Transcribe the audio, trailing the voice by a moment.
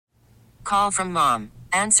Call from mom.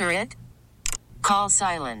 Answer it. Call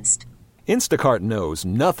silenced. Instacart knows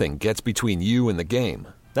nothing gets between you and the game.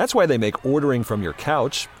 That's why they make ordering from your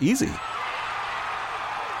couch easy.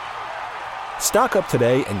 Stock up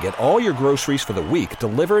today and get all your groceries for the week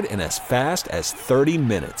delivered in as fast as 30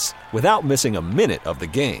 minutes without missing a minute of the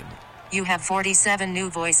game. You have 47 new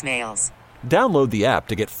voicemails. Download the app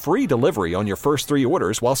to get free delivery on your first 3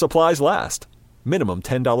 orders while supplies last. Minimum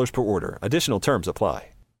 $10 per order. Additional terms apply.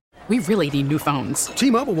 We really need new phones.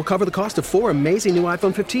 T-Mobile will cover the cost of 4 amazing new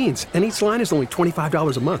iPhone 15s, and each line is only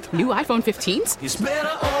 $25 a month. New iPhone 15s? It's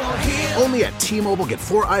better over here. Only at T-Mobile, get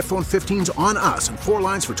 4 iPhone 15s on us and 4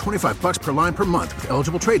 lines for $25 per line per month with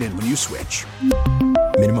eligible trade-in when you switch.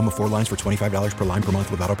 Minimum of 4 lines for $25 per line per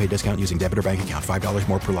month with autopay discount using debit or bank account. $5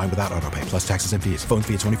 more per line without autopay, plus taxes and fees. Phone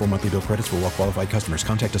fee at 24 monthly bill credits for well-qualified customers.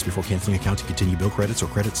 Contact us before canceling account to continue bill credits or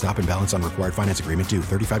credit stop and balance on required finance agreement due.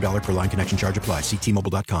 $35 per line connection charge applies. See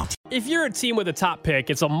T-Mobile.com. If you're a team with a top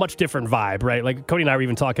pick, it's a much different vibe, right? Like Cody and I were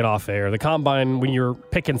even talking off air. The combine, when you're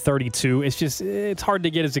picking 32, it's hard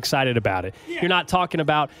to get as excited about it. Yeah. You're not talking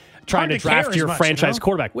about trying to draft your franchise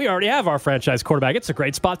quarterback. We already have our franchise quarterback. It's a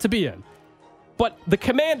great spot to be in. But the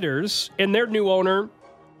Commanders and their new owner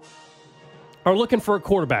are looking for a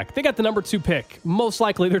quarterback. They got the number 2 pick. Most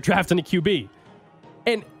likely they're drafting a QB.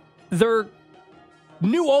 And their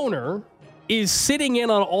new owner is sitting in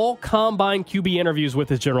on all combine QB interviews with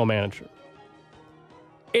his general manager.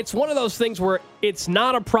 It's one of those things where it's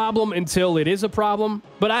not a problem until it is a problem,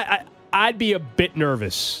 but I'd be a bit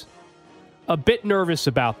nervous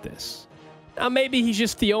about this. Now, maybe he's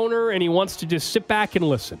just the owner and he wants to just sit back and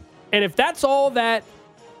listen. And if that's all that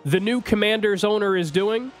the new Commanders owner is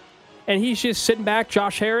doing, and he's just sitting back,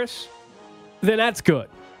 Josh Harris, then that's good.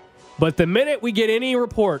 But the minute we get any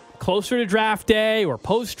report closer to draft day or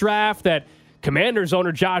post-draft that Commanders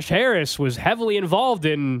owner Josh Harris was heavily involved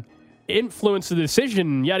in influence the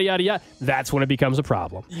decision, yada, yada, yada, that's when it becomes a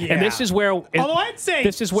problem. Yeah. And this is where... Although I'd say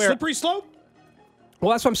slippery slope.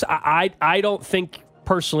 Well, that's what I'm saying. I don't think,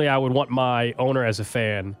 personally, I would want my owner as a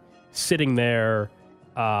fan sitting there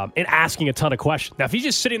and asking a ton of questions. Now, if he's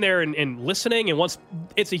just sitting there and listening and wants,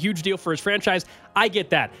 it's a huge deal for his franchise, I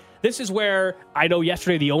get that. This is where I know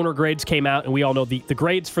yesterday the owner grades came out, and we all know the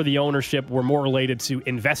grades for the ownership were more related to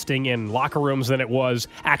investing in locker rooms than it was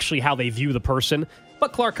actually how they view the person.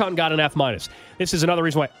 But Clark Hunt got an F-. This is another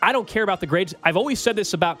reason why I don't care about the grades. I've always said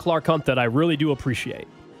this about Clark Hunt that I really do appreciate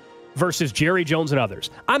versus Jerry Jones and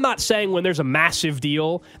others. I'm not saying when there's a massive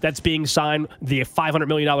deal that's being signed, the $500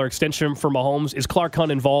 million extension for Mahomes, is Clark Hunt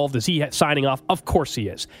involved? Is he signing off? Of course he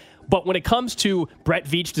is. But when it comes to Brett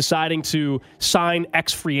Veach deciding to sign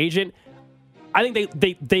ex-free agent, I think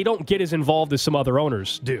they don't get as involved as some other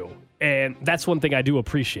owners do. And that's one thing I do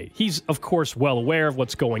appreciate. He's, of course, well aware of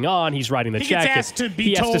what's going on. He's writing the check. He gets asked to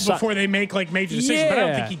be told before they make major decisions, but I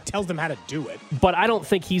don't think he tells them how to do it. But I don't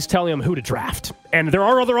think he's telling them who to draft. And there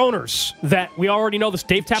are other owners that we already know this.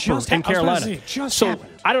 Dave Tepper in Carolina.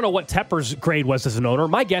 I don't know what Tepper's grade was as an owner.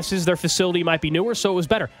 My guess is their facility might be newer, so it was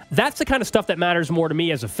better. That's the kind of stuff that matters more to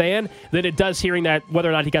me as a fan than it does hearing that whether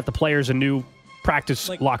or not he got the players a new practice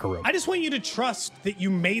locker room. I just want you to trust that you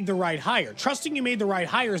made the right hire. Trusting you made the right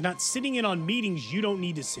hire is not sitting in on meetings you don't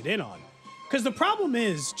need to sit in on. Because the problem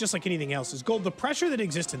is, just like anything else, is Gold, the pressure that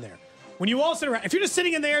exists in there. When you all sit around, if you're just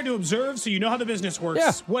sitting in there to observe so you know how the business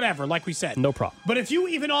works, whatever, like we said. No problem. But if you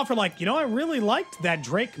even offer I really liked that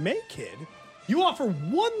Drake May kid, you offer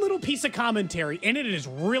one little piece of commentary, and it is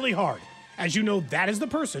really hard. As you know, that is the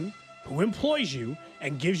person who employs you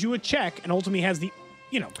and gives you a check and ultimately has the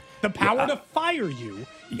power to fire you.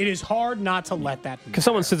 It is hard not to let that because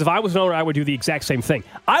someone says if I was an owner, I would do the exact same thing.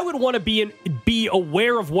 I would want to be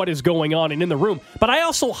aware of what is going on and in the room. But I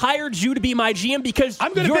also hired you to be my GM because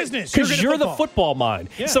I'm good at business. Because you're the football mind.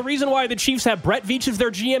 Yeah. It's the reason why the Chiefs have Brett Veach as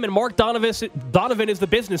their GM and Mark Donovan is the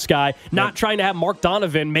business guy, not trying to have Mark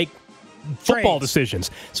Donovan make football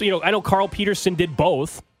decisions. So, I know Carl Peterson did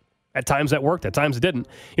both. At times that worked, at times it didn't.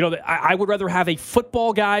 I would rather have a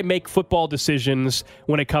football guy make football decisions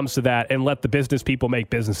when it comes to that and let the business people make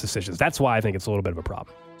business decisions. That's why I think it's a little bit of a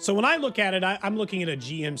problem. So when I look at it, I'm looking at a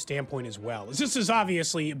GM standpoint as well. This is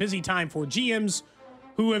obviously a busy time for GMs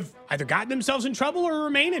who have either gotten themselves in trouble or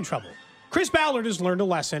remain in trouble. Chris Ballard has learned a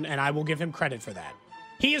lesson, and I will give him credit for that.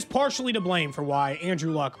 He is partially to blame for why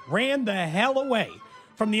Andrew Luck ran the hell away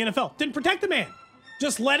from the NFL. Didn't protect the man.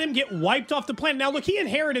 Just let him get wiped off the planet. Now, look, he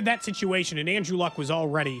inherited that situation, and Andrew Luck was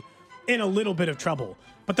already in a little bit of trouble.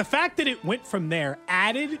 But the fact that it went from there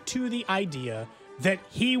added to the idea that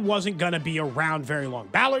he wasn't going to be around very long.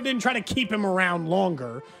 Ballard didn't try to keep him around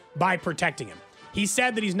longer by protecting him. He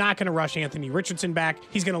said that he's not going to rush Anthony Richardson back.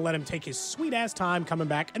 He's going to let him take his sweet-ass time coming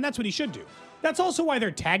back, and that's what he should do. That's also why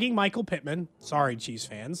they're tagging Michael Pittman. Sorry, Chiefs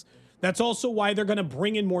fans. That's also why they're going to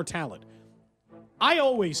bring in more talent. I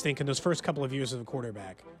always think in those first couple of years as a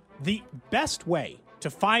quarterback, the best way to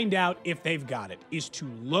find out if they've got it is to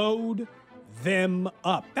load them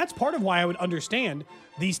up. That's part of why I would understand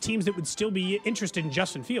these teams that would still be interested in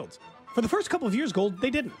Justin Fields. For the first couple of years, Gold, they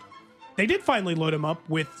didn't. They did finally load him up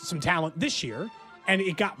with some talent this year, and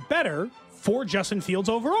it got better for Justin Fields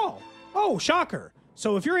overall. Oh, shocker.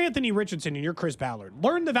 So if you're Anthony Richardson and you're Chris Ballard,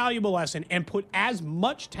 learn the valuable lesson and put as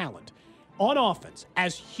much talent on offense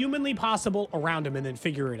as humanly possible around him and then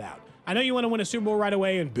figure it out. I know you want to win a Super Bowl right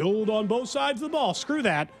away and build on both sides of the ball. Screw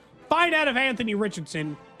that. Find out if Anthony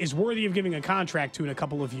Richardson is worthy of giving a contract to in a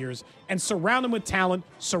couple of years and surround him with talent,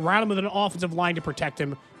 surround him with an offensive line to protect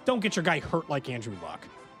him. Don't get your guy hurt like Andrew Luck.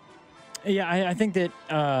 Yeah, I think that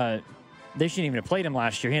they shouldn't even have played him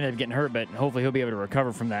last year. He ended up getting hurt, but hopefully he'll be able to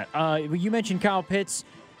recover from that. You mentioned Kyle Pitts.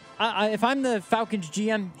 If I'm the Falcons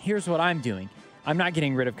GM, here's what I'm doing. I'm not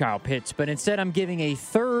getting rid of Kyle Pitts, but instead I'm giving a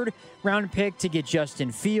third-round pick to get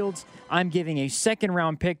Justin Fields. I'm giving a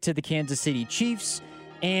second-round pick to the Kansas City Chiefs,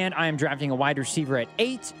 and I am drafting a wide receiver at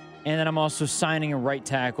 8, and then I'm also signing a right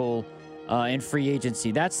tackle in free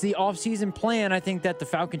agency. That's the offseason plan I think that the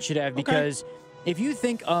Falcons should have, because if you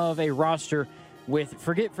think of a roster with,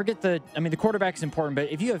 forget the quarterback's important, but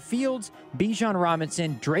if you have Fields, Bijan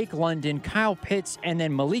Robinson, Drake London, Kyle Pitts, and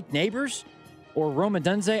then Malik Neighbors or Rome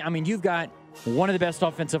Odunze, you've got one of the best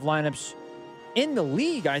offensive lineups in the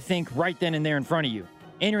league, I think, right then and there in front of you.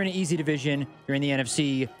 And you're in an easy division. You're in the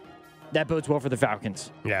NFC. That bodes well for the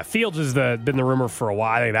Falcons. Yeah, Fields has been the rumor for a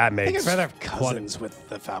while. I think that makes... I think I'd rather have Cousins with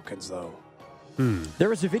the Falcons, though. There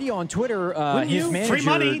was a video on Twitter. His manager, free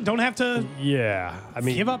money, don't have to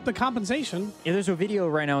give up the compensation. Yeah, there's a video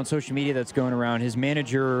right now on social media that's going around. His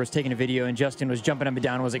manager was taking a video, and Justin was jumping up and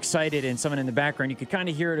down, was excited, and someone in the background, you could kind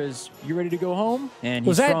of hear it as, you ready to go home? And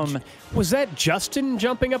was that Justin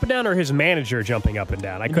jumping up and down, or his manager jumping up and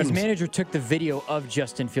down? His manager took the video of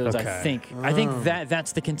Justin Fields, okay. I think. I think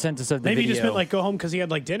that's the consensus of the Maybe video. he just meant go home because he had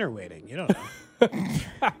dinner waiting. You don't know.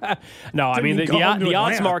 No, the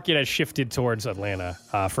odds market has shifted towards Atlanta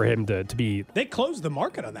for him to be. They closed the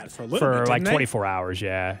market on that for a little bit, for 24 hours.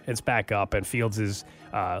 Yeah, it's back up, and Fields'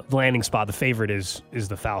 landing spot. The favorite is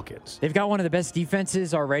the Falcons. They've got one of the best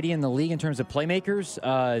defenses already in the league in terms of playmakers.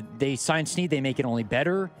 They signed Snead. They make it only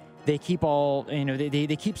better. They keep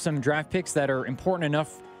they keep some draft picks that are important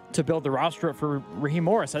enough to build the roster up for Raheem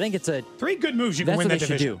Morris. I think it's 3 good moves you can win that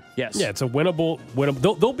division. Do. Yes. Yeah, it's a winnable.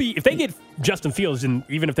 They'll be, if they get Justin Fields, and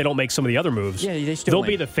even if they don't make some of the other moves, they'll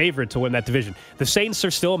be the favorite to win that division. The Saints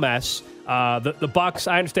are still a mess. The Bucks,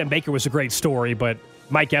 I understand Baker was a great story, but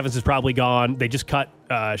Mike Evans is probably gone. They just cut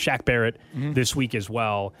Shaq Barrett this week as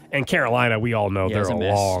well. And Carolina, we all know they're a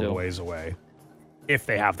long ways away if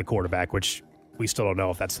they have the quarterback, which we still don't know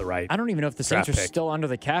if that's the right. I don't even know if the Saints are still under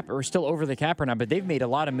the cap or still over the cap or not, but they've made a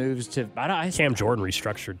lot of moves to. Cam Jordan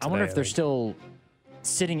restructured today, I wonder if they're still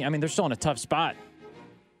sitting. They're still in a tough spot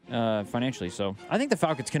financially. So I think the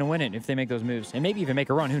Falcons can win it if they make those moves and maybe even make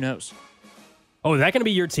a run. Who knows? Oh, is that going to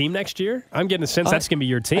be your team next year? I'm getting a sense that's going to be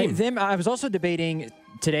your team. I was also debating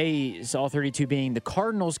today's All 32 being the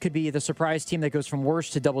Cardinals could be the surprise team that goes from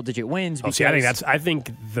worst to double-digit wins. I think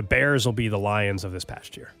the Bears will be the Lions of this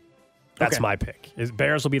past year. That's my pick.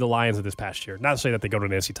 Bears will be the Lions of this past year. Not to say that they go to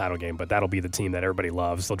an NFC title game, but that'll be the team that everybody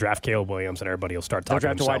loves. They'll draft Caleb Williams, and everybody will start talking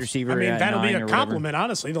about themselves. A wide receiver. That'll be a compliment,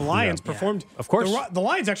 honestly. The Lions performed. Of course. The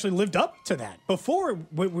Lions actually lived up to that. Before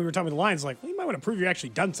we were talking about the Lions, you might want to prove you've actually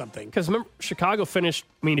done something. Because remember, Chicago finished,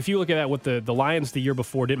 if you look at that, what the Lions the year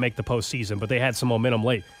before didn't make the postseason, but they had some momentum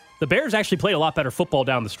late. The Bears actually played a lot better football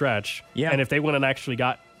down the stretch. Yeah. And if they went and actually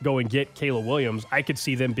go and get Caleb Williams, I could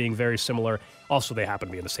see them being very similar. Also, they happen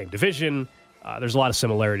to be in the same division. There's a lot of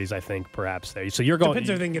similarities, I think, perhaps there. So you're going.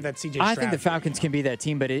 Depends if they can get that CJ Stroud. I think the Falcons can be that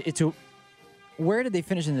team, but where did they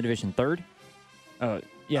finish in the division? Third?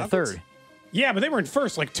 Third. Yeah, but they were in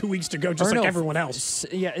first 2 weeks to go, just like everyone else.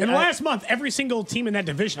 Yeah, and last month, every single team in that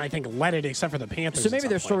division, I think, led it except for the Panthers. So maybe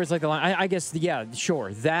their stories like the line. I guess,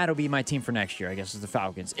 sure. That'll be my team for next year, I guess, is the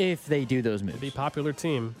Falcons, if they do those moves. It'll be a popular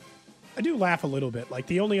team. I do laugh a little bit.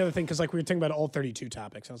 The only other thing, because we were talking about all 32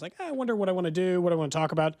 topics, I was like, I wonder what I want to do, what I want to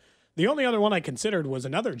talk about. The only other one I considered was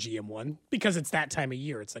another GM one, because it's that time of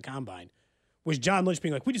year, it's the Combine, was John Lynch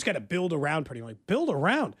being like, we just got to build around Purdy. I'm like, build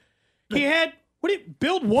around? He had,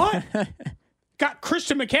 build what? Got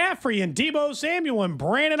Christian McCaffrey and Deebo Samuel and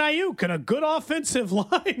Brandon Ayuk and a good offensive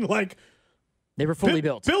line. They were fully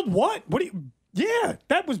built. Build what? Yeah,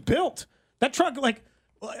 that was built. That truck,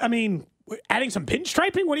 Adding some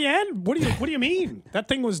pinstriping? What do you add? What do you mean? That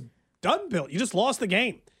thing was done built. You just lost the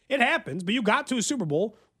game. It happens, but you got to a Super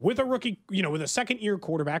Bowl with a rookie, with a second-year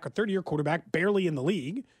quarterback, a third-year quarterback, barely in the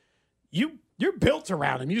league. You're built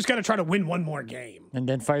around him. You just got to try to win one more game. And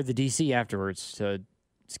then fire the DC afterwards to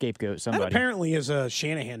scapegoat somebody. That apparently is a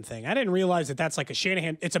Shanahan thing. I didn't realize that that's like a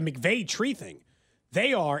Shanahan. It's a McVay tree thing.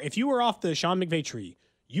 They are, if you were off the Sean McVay tree,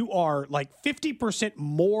 you are like 50%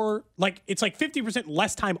 more, like it's like 50%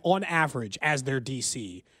 less time on average as their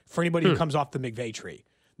DC for anybody who comes off the McVay tree.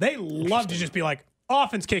 They love to just be like,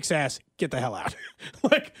 offense kicks ass, get the hell out.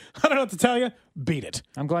 Like, I don't know what to tell you. Beat it.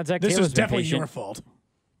 I'm glad Zach This Taylor's is definitely been patient. your fault.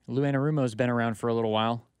 Lou Anarumo's been around for a little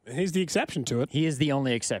while. He's the exception to it. He is the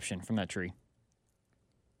only exception from that tree.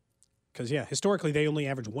 Because, historically, they only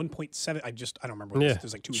average 1.7. I don't remember what it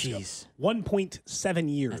was like 2 weeks ago.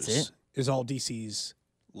 1.7 years is all DC's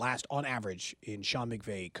last on average in Sean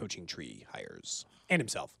McVay coaching tree hires. And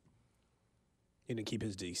himself. He didn't keep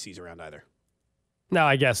his DCs around either. Now,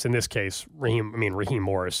 I guess in this case, Raheem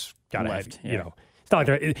Morris got left. It's not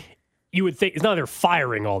like you would think it's not like they're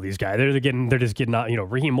firing all these guys. They're just getting out.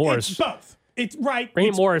 Raheem Morris. It's both. It's right.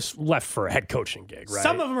 Raheem Morris left for a head coaching gig, right?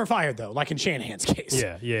 Some of them are fired though, like in Shanahan's case.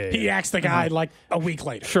 Yeah. He axed the guy like a week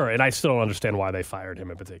later. Sure, and I still don't understand why they fired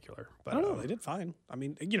him in particular. But, I don't know. They did fine. I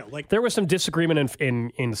mean, like there was some disagreement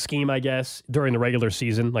in scheme, I guess, during the regular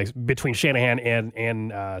season, like between Shanahan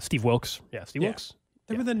and Steve Wilkes. Yeah, Steve Wilkes.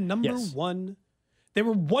 They were the number one. They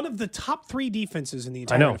were one of the top 3 defenses in the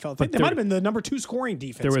entire NFL. But they might have been the number 2 scoring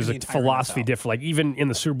defense. There was in a the entire philosophy NFL. difference. Like even in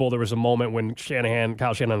the Super Bowl, there was a moment when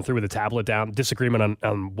Kyle Shanahan threw the tablet down, disagreement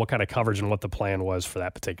on what kind of coverage and what the plan was for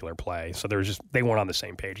that particular play. So they weren't on the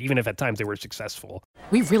same page, even if at times they were successful.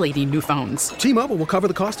 We really need new phones. T-Mobile will cover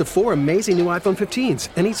the cost of 4 amazing new iPhone 15s,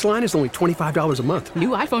 and each line is only $25 a month.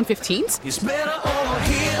 New iPhone 15s? It's better over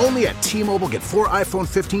here. Only at T-Mobile, get 4 iPhone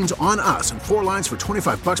 15s on us and 4 lines for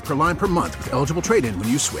 $25 per line per month with eligible trade-in when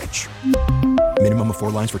you switch. Minimum of 4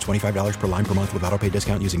 lines for $25 per line per month with autopay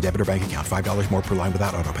discount using debit or bank account. $5 more per line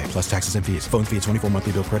without autopay, plus taxes and fees. Phone fee at 24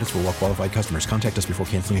 monthly bill credits for well-qualified customers. Contact us before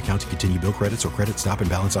canceling account to continue bill credits or credit stop and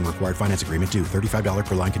balance on required finance agreement due. $35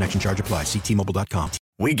 per line connection charge applies. See T-Mobile.com.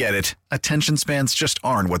 We get it. Attention spans just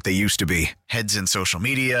aren't what they used to be. Heads in social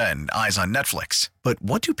media and eyes on Netflix. But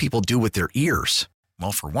what do people do with their ears?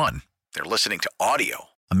 Well, for one, they're listening to audio.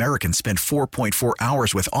 Americans spend 4.4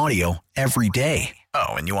 hours with audio every day.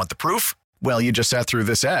 Oh, and you want the proof? Well, you just sat through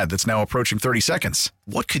this ad that's now approaching 30 seconds.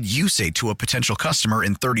 What could you say to a potential customer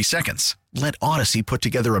in 30 seconds? Let Odyssey put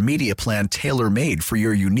together a media plan tailor-made for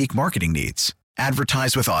your unique marketing needs.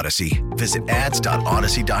 Advertise with Odyssey. Visit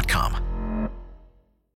ads.odyssey.com.